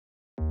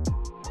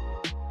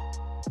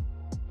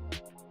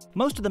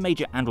Most of the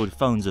major Android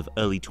phones of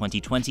early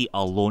 2020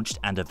 are launched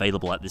and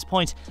available at this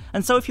point,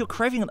 and so if you're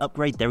craving an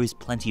upgrade, there is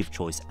plenty of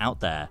choice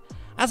out there.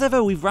 As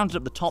ever, we've rounded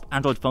up the top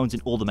Android phones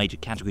in all the major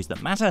categories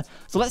that matter,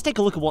 so let's take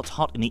a look at what's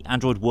hot in the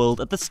Android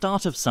world at the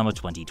start of summer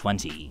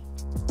 2020.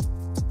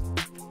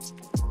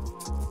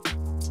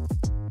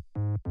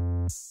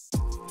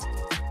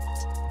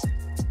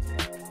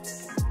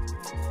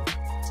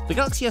 The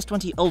Galaxy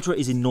S20 Ultra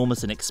is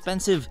enormous and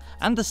expensive,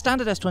 and the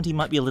standard S20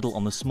 might be a little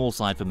on the small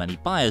side for many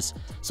buyers,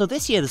 so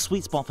this year the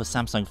sweet spot for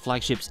Samsung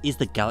flagships is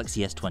the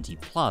Galaxy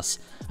S20 Plus,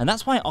 and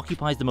that's why it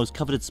occupies the most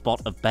coveted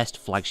spot of best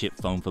flagship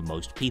phone for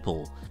most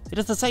people. It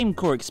has the same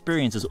core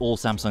experience as all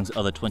Samsung's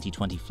other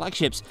 2020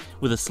 flagships,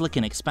 with a slick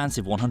and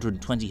expansive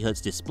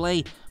 120Hz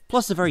display,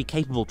 plus a very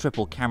capable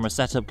triple camera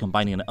setup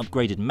combining an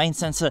upgraded main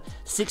sensor,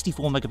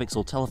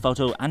 64MP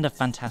telephoto, and a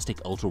fantastic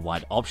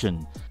ultra-wide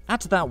option.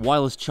 Add to that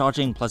wireless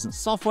charging, pleasant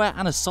software,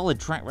 and a solid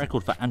track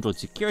record for Android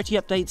security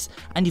updates,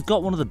 and you've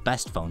got one of the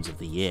best phones of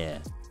the year.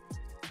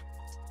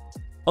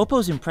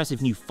 Oppo's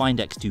impressive new Find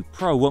X2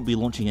 Pro won't be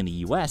launching in the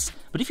US,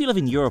 but if you live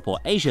in Europe or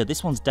Asia,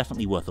 this one's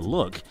definitely worth a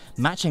look,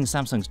 matching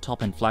Samsung's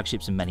top-end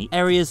flagships in many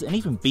areas and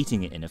even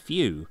beating it in a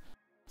few.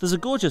 There's a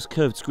gorgeous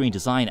curved screen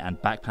design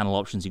and back panel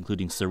options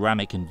including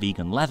ceramic and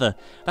vegan leather,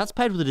 that's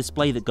paired with a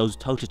display that goes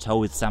toe-to-toe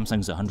with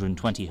Samsung's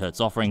 120Hz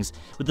offerings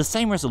with the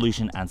same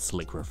resolution and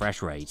slick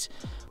refresh rate.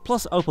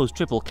 Plus, Oppo's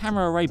triple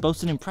camera array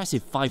boasts an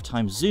impressive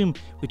 5x zoom,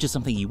 which is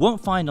something you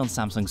won't find on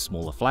Samsung's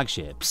smaller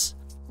flagships.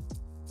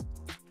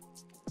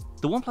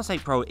 The OnePlus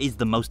 8 Pro is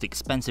the most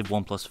expensive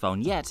OnePlus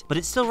phone yet, but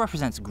it still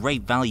represents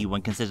great value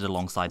when considered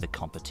alongside the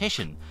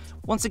competition.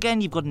 Once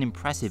again, you've got an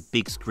impressive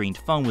big-screened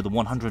phone with a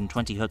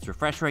 120Hz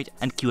refresh rate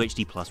and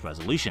QHD+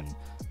 resolution.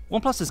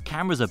 OnePlus's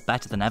cameras are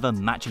better than ever,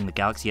 matching the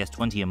Galaxy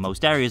S20 in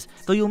most areas,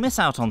 though you'll miss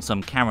out on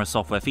some camera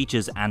software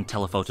features and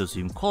telephoto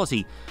zoom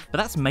quality, but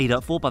that's made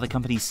up for by the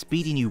company's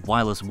speedy new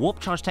wireless warp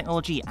charge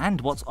technology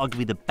and what's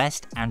arguably the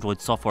best Android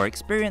software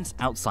experience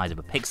outside of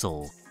a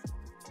Pixel.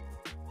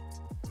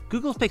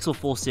 Google's Pixel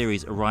 4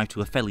 series arrived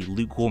to a fairly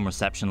lukewarm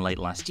reception late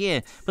last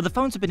year, but the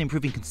phones have been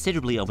improving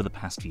considerably over the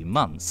past few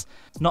months.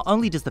 Not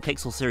only does the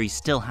Pixel series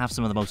still have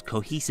some of the most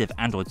cohesive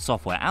Android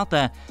software out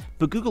there,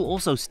 but Google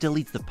also still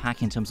leads the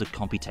pack in terms of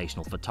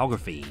computational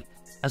photography.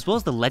 As well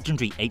as the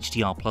legendary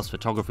HDR Plus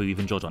photography we've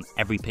enjoyed on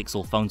every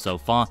Pixel phone so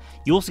far,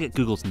 you also get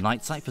Google's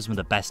Night Sight for some of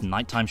the best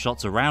nighttime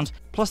shots around,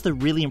 plus the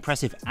really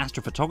impressive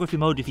astrophotography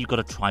mode if you've got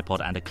a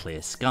tripod and a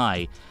clear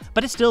sky.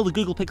 But it's still, the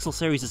Google Pixel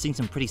series has seen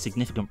some pretty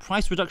significant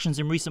price reductions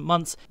in recent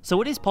months,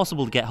 so it is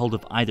possible to get hold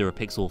of either a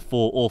Pixel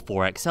 4 or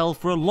 4 XL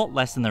for a lot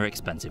less than their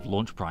expensive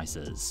launch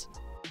prices.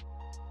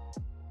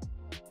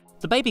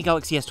 The baby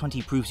Galaxy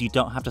S20 proves you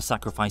don't have to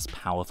sacrifice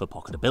power for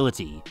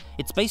pocketability.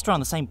 It's based around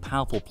the same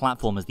powerful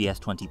platform as the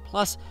S20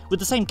 Plus, with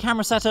the same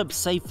camera setup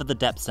save for the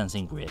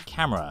depth-sensing rear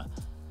camera.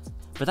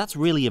 But that's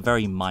really a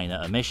very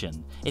minor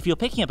omission. If you're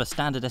picking up a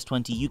standard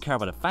S20, you care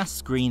about a fast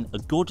screen, a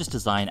gorgeous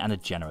design, and a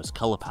generous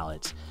colour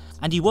palette.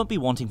 And you won't be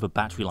wanting for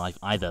battery life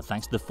either,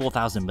 thanks to the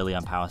 4000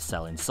 mAh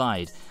cell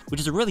inside, which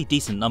is a really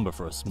decent number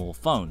for a small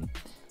phone.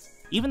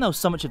 Even though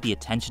so much of the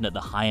attention at the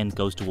high end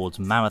goes towards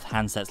mammoth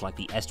handsets like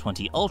the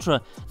S20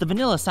 Ultra, the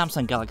vanilla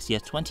Samsung Galaxy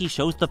S20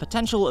 shows the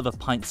potential of a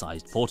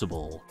pint-sized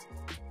portable.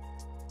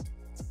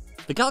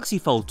 The Galaxy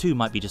Fold 2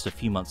 might be just a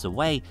few months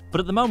away, but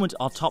at the moment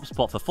our top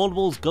spot for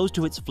foldables goes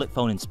to its flip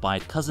phone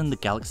inspired cousin, the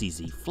Galaxy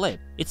Z Flip.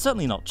 It's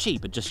certainly not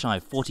cheap at just shy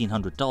of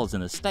 $1,400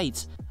 in the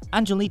States,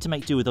 and you'll need to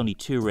make do with only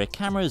 2 rear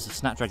cameras, a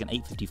Snapdragon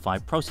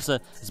 855 processor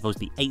as opposed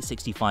to the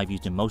 865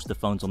 used in most of the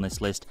phones on this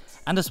list,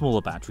 and a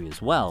smaller battery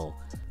as well.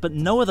 But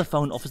no other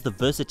phone offers the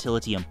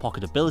versatility and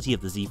pocketability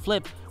of the Z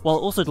Flip, while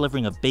also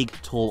delivering a big,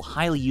 tall,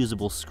 highly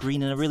usable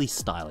screen in a really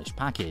stylish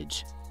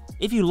package.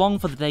 If you long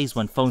for the days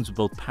when phones were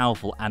both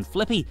powerful and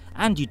flippy,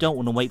 and you don't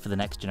want to wait for the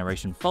next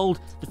generation Fold,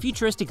 the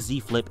futuristic Z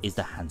Flip is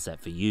the handset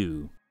for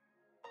you.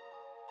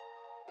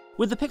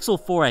 With the Pixel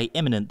 4a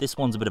imminent, this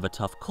one's a bit of a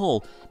tough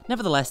call.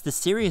 Nevertheless, the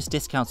serious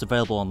discounts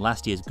available on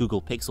last year's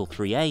Google Pixel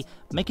 3a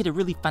make it a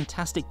really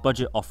fantastic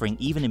budget offering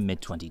even in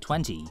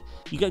mid-2020.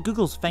 You get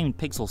Google's famed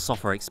Pixel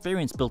software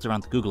experience built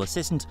around the Google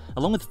Assistant,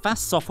 along with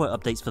fast software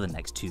updates for the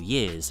next 2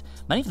 years.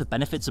 Many of the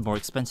benefits of more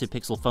expensive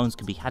Pixel phones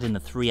can be had in the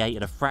 3a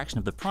at a fraction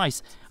of the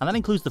price, and that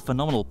includes the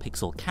phenomenal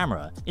Pixel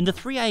camera. In the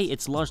 3a,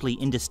 it's largely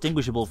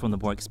indistinguishable from the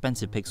more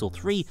expensive Pixel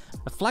 3,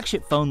 a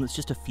flagship phone that's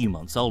just a few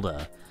months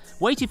older.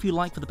 Wait if you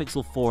like for the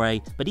Pixel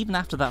 4a, but even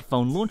after that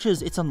phone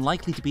launches, it's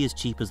unlikely to be as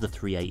cheap as the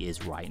 3a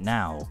is right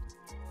now.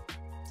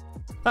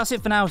 That's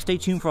it for now. Stay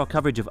tuned for our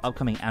coverage of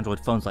upcoming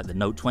Android phones like the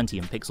Note 20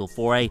 and Pixel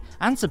 4a,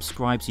 and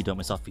subscribe so you don't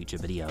miss our future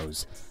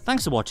videos.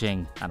 Thanks for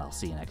watching, and I'll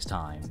see you next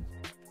time.